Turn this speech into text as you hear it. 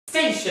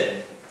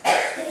Station.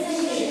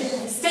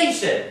 Station.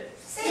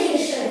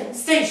 Station. Station.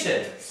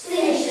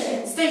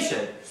 Station.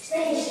 Station.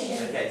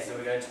 Station. Okay, so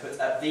we're going to put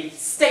up the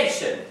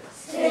station.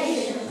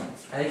 Station.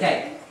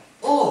 Okay.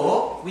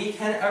 Or we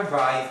can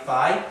arrive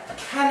by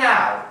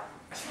canal.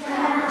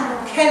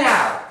 Canal.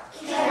 Canal.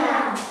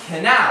 Canal.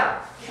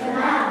 Canal.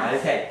 Canal.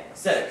 Okay,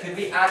 so could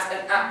we add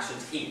an action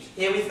to each?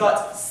 Here we've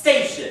got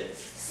station.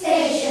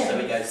 Station. So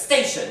we go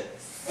station.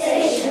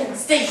 Station.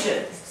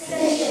 Station.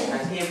 Station.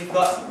 And here we've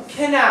got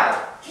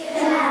canal. So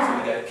Canal.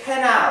 we go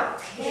canal.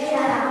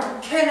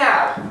 Canal.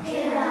 Canal.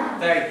 Canal.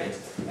 Very good.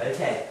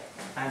 Okay.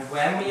 And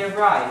when we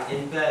arrive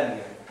in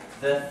Birmingham,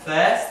 the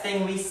first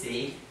thing we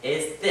see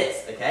is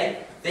this,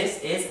 okay? This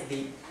is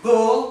the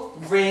Bull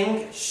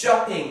Ring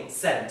Shopping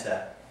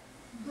Centre.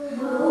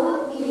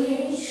 Bull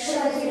Ring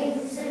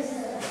Shopping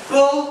Centre.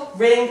 Bull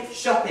Ring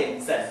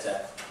Shopping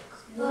Centre.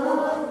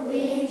 Bull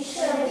Ring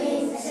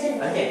Shopping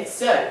Centre. Okay,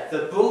 so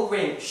the Bull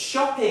Ring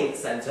Shopping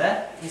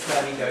Centre is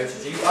where we go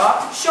to do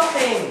our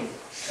shopping.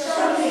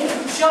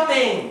 Shopping.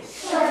 Shopping.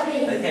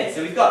 Shopping. Okay,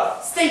 so we've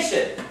got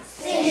station.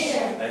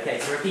 Station. Okay,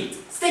 so repeat.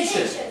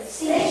 Station.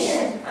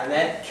 Station. And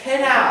then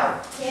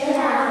canal.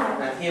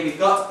 Canal. And here we've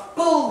got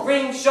Bull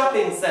Ring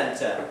Shopping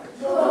Centre.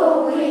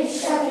 Bull Ring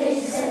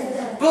Shopping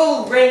Centre.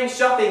 Bull Ring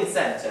Shopping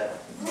Centre.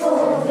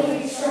 Bull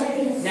Ring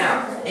Shopping Centre.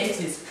 Now, it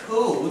is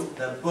called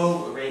the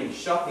Bull Ring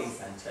Shopping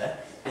Centre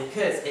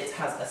because it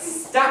has a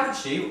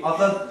statue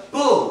of a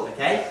bull,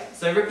 okay?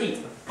 So repeat,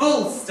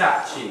 bull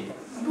statue.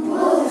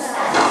 Bull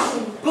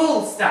statue.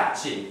 Bull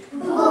statue.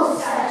 Bull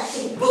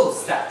statue.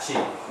 Bull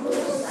statue.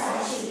 Bull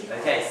statue.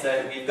 Okay,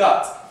 so we've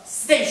got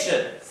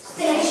station,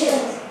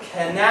 Station.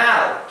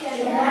 canal,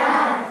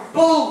 Canal.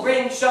 Bull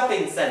Ring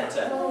Shopping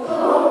Centre,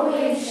 Bull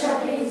Ring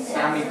Shopping Centre.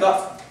 and we've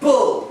got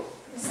bull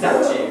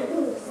statue.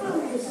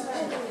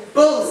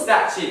 Bull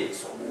statue.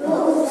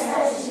 Bull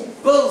statue.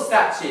 Bull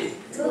statue.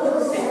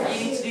 Bull Okay, statue.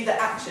 you need to do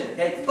the action,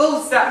 okay?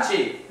 Bull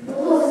statue.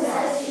 Bull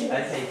statue.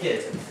 Okay,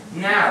 good.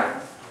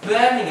 Now,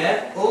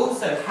 Birmingham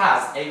also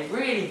has a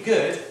really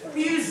good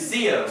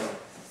museum.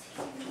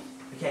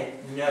 Okay,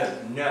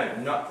 no,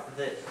 not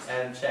the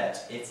church.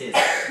 It is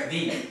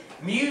the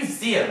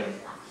museum.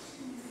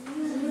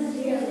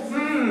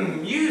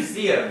 Museum.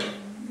 Museum.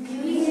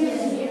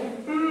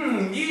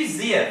 Museum.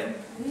 Museum.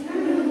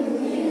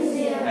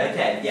 Museum.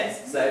 Okay,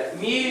 yes. So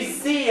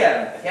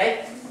museum.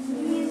 Okay.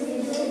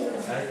 Museum.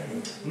 Okay.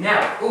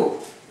 Now,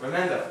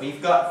 remember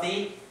we've got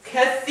the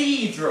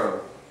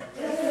cathedral.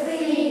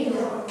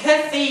 Cathedral.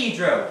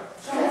 Cathedral.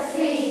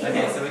 Cathedral.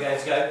 Okay, so we're going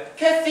to go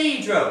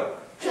cathedral.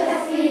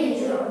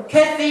 Cathedral.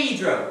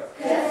 Cathedral.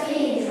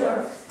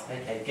 Cathedral.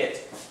 Okay, good.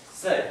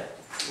 So,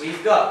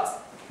 we've got,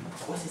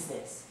 what is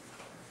this?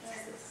 What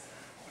is this?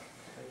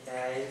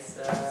 Okay,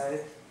 so,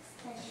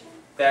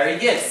 very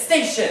good.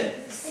 Station.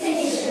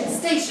 Station.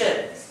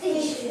 Station.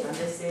 Station. And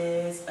this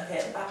is,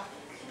 okay,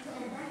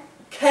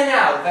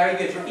 canal. Very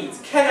good. Repeat.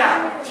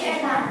 Canal.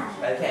 Canal.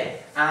 Okay,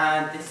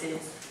 and this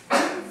is,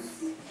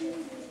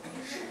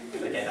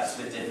 okay, that's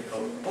a bit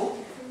difficult. Oh.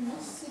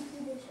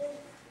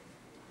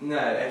 No,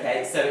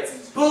 okay, so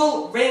it's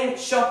Bull Ring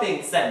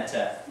Shopping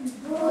Centre.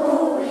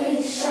 Bull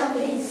Ring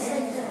Shopping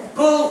Centre.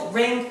 Bull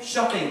Ring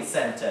Shopping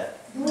Centre.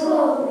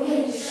 Bull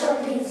Ring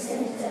Shopping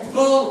Centre.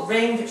 Bull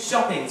Ring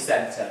Shopping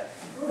Centre.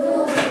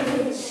 Bull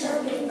Ring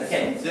Shopping Centre.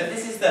 Okay, so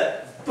this is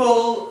the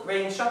Bull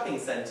Ring Shopping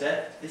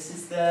Centre. This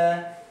is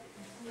the...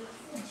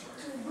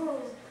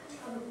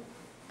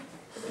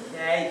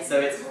 Okay, so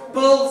it's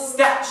Bull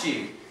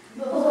Statue.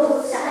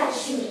 Bull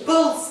statue.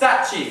 Bull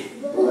Statue.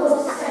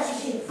 Bull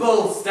statue.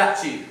 Bull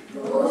Statue.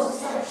 Bull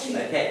statue.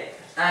 Okay,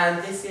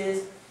 and this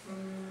is...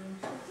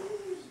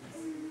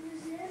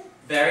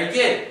 Very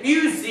good.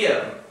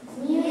 Museum.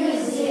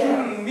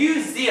 Museum.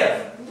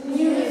 Museum.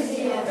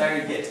 Museum.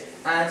 Very good.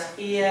 And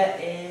here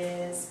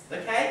is...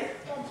 Okay.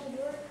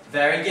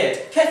 Very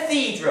good.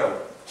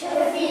 Cathedral.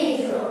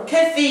 Cathedral.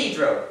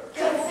 Cathedral.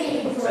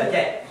 Cathedral.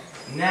 Okay.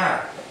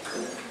 Now,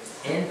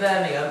 in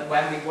Birmingham,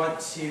 when we want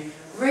to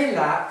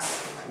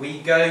relax, we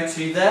go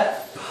to the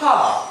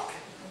park.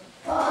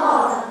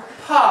 Park.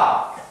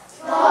 Park.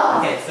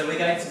 Park. Okay, so we're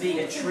going to be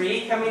a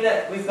tree. Can we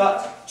look? We've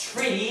got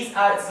trees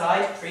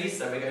outside. Trees,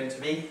 so we're going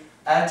to be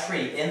a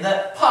tree in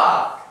the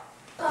park.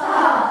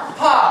 Park.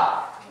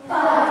 Park.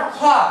 Park.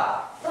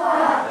 Park.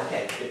 Park.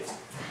 Okay, good.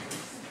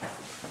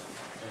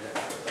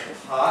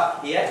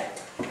 Park here.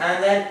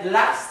 And then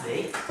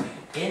lastly,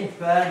 in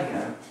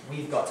Birmingham,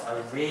 we've got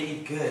a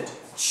really good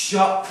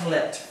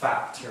chocolate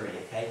factory,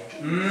 okay?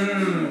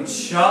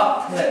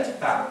 Chocolate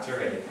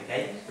factory,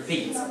 okay?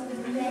 Repeat.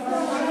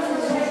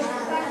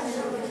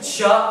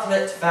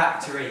 Chocolate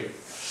factory.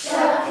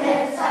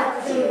 Chocolate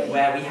factory.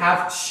 Where we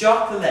have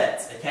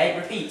chocolate, okay?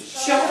 Repeat.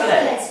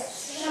 Chocolate.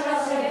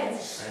 Chocolate.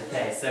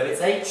 Okay, so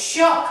it's a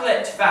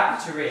chocolate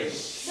factory.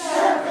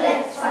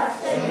 Chocolate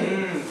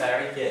factory.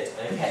 Very good.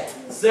 Okay,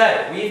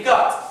 so we've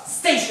got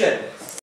station.